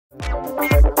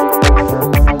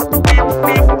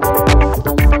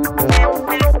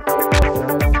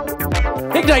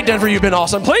Nate Denver, you've been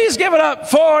awesome. Please give it up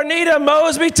for Nita,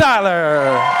 Mosby,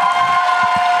 Tyler.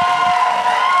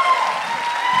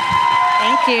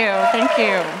 Thank you, thank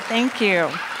you, thank you.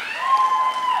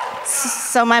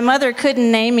 So my mother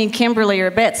couldn't name me Kimberly or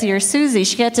Betsy or Susie.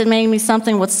 She had to name me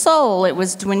something with soul. It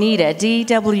was Dwinita,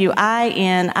 D-W-I-N-I-T-A,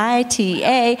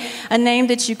 a name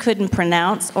that you couldn't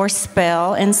pronounce or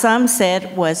spell, and some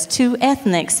said was too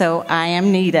ethnic, so I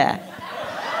am Nita.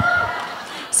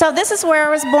 So this is where I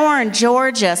was born,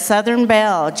 Georgia, Southern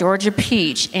Belle, Georgia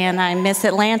Peach, and I'm Miss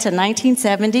Atlanta,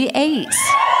 1978.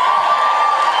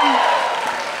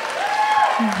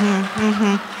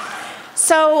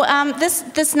 So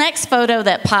this next photo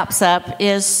that pops up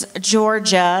is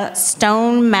Georgia,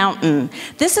 Stone Mountain.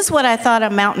 This is what I thought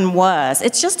a mountain was.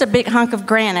 It's just a big hunk of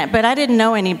granite, but I didn't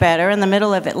know any better. In the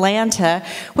middle of Atlanta,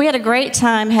 we had a great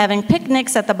time having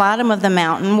picnics at the bottom of the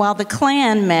mountain while the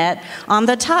Klan met on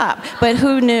the top. But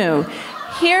who knew?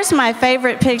 Here's my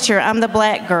favorite picture. I'm the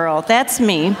black girl. That's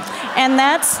me. And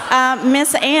that's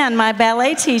Miss Ann, my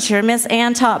ballet teacher. Miss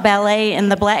Ann taught ballet in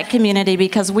the black community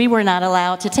because we were not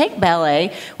allowed to take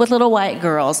ballet with little white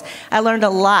girls. I learned a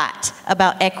lot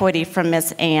about equity from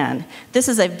Miss Ann. This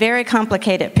is a very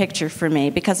complicated picture for me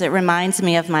because it reminds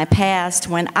me of my past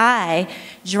when I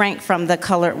drank from the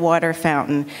colored water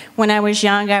fountain. When I was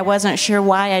young, I wasn't sure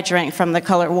why I drank from the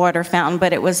colored water fountain,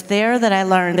 but it was there that I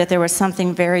learned that there was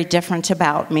something very different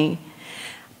about me.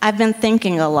 I've been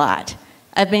thinking a lot.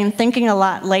 I've been thinking a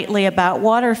lot lately about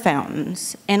water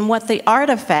fountains and what the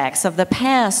artifacts of the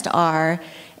past are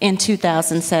in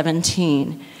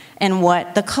 2017, and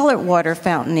what the colored water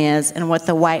fountain is and what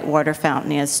the white water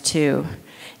fountain is too.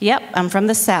 Yep, I'm from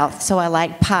the South, so I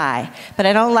like pie, but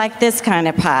I don't like this kind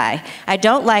of pie. I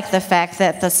don't like the fact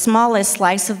that the smallest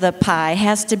slice of the pie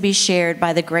has to be shared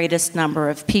by the greatest number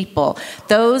of people.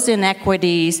 Those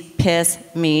inequities piss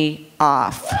me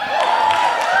off.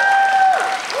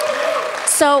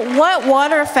 So what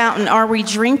water fountain are we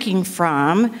drinking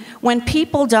from when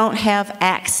people don't have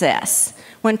access,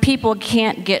 when people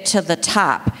can't get to the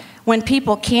top, when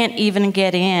people can't even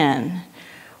get in?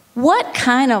 What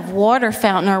kind of water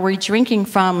fountain are we drinking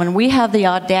from when we have the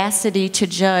audacity to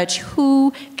judge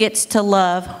who gets to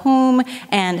love whom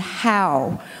and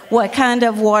how? What kind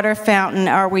of water fountain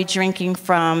are we drinking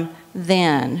from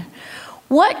then?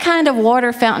 What kind of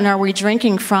water fountain are we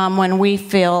drinking from when we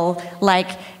feel like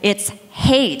it's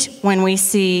hate when we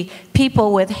see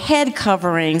people with head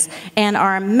coverings and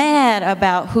are mad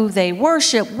about who they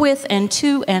worship with and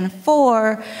to and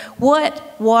for?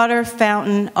 What water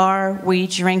fountain are we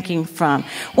drinking from?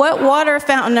 What water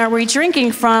fountain are we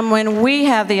drinking from when we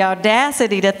have the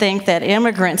audacity to think that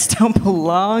immigrants don't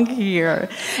belong here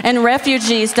and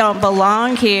refugees don't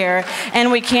belong here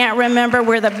and we can't remember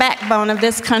where the backbone of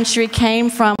this country came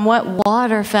from? What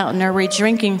water fountain are we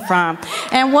drinking from?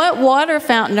 And what water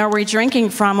fountain are we drinking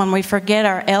from when we forget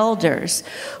our elders,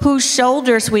 whose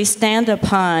shoulders we stand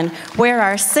upon, where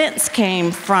our sense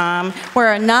came from, where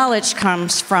our knowledge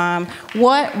comes from?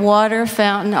 What water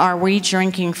fountain are we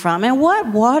drinking from? And what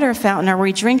water fountain are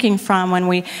we drinking from when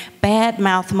we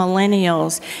badmouth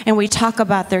millennials and we talk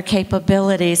about their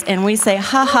capabilities and we say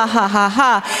ha ha ha ha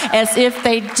ha as if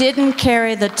they didn't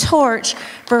carry the torch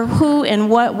for who and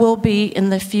what will be in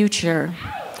the future?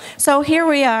 So here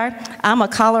we are. I'm a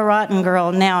Coloradan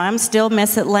girl now. I'm still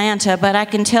Miss Atlanta, but I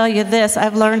can tell you this.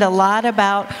 I've learned a lot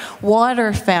about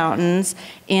water fountains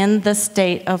in the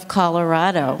state of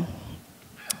Colorado.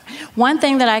 One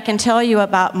thing that I can tell you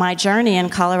about my journey in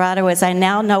Colorado is I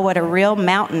now know what a real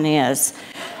mountain is.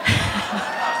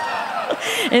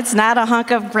 It's not a hunk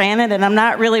of granite, and I'm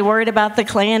not really worried about the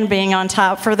Klan being on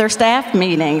top for their staff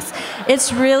meetings.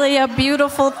 It's really a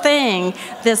beautiful thing,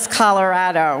 this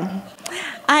Colorado.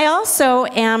 I also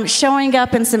am showing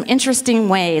up in some interesting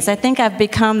ways. I think I've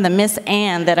become the Miss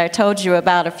Ann that I told you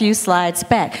about a few slides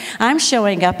back. I'm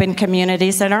showing up in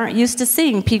communities that aren't used to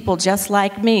seeing people just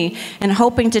like me and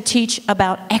hoping to teach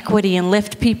about equity and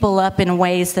lift people up in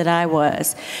ways that I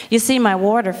was. You see, my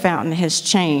water fountain has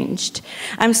changed.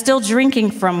 I'm still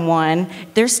drinking from one.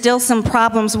 There's still some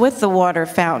problems with the water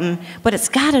fountain, but it's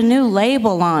got a new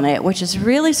label on it, which is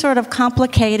really sort of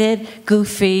complicated,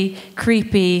 goofy,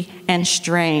 creepy, and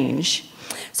strange.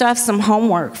 So I have some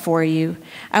homework for you.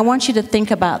 I want you to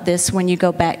think about this when you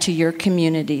go back to your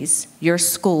communities, your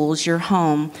schools, your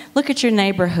home. Look at your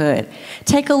neighborhood.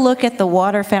 Take a look at the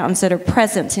water fountains that are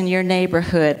present in your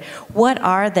neighborhood. What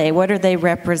are they? What are they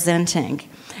representing?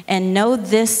 And know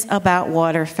this about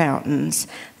water fountains.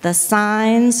 The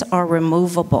signs are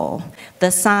removable.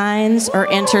 The signs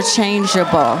are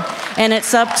interchangeable. And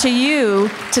it's up to you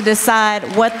to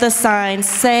decide what the signs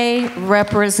say,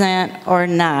 represent, or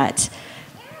not.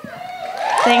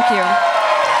 Thank you.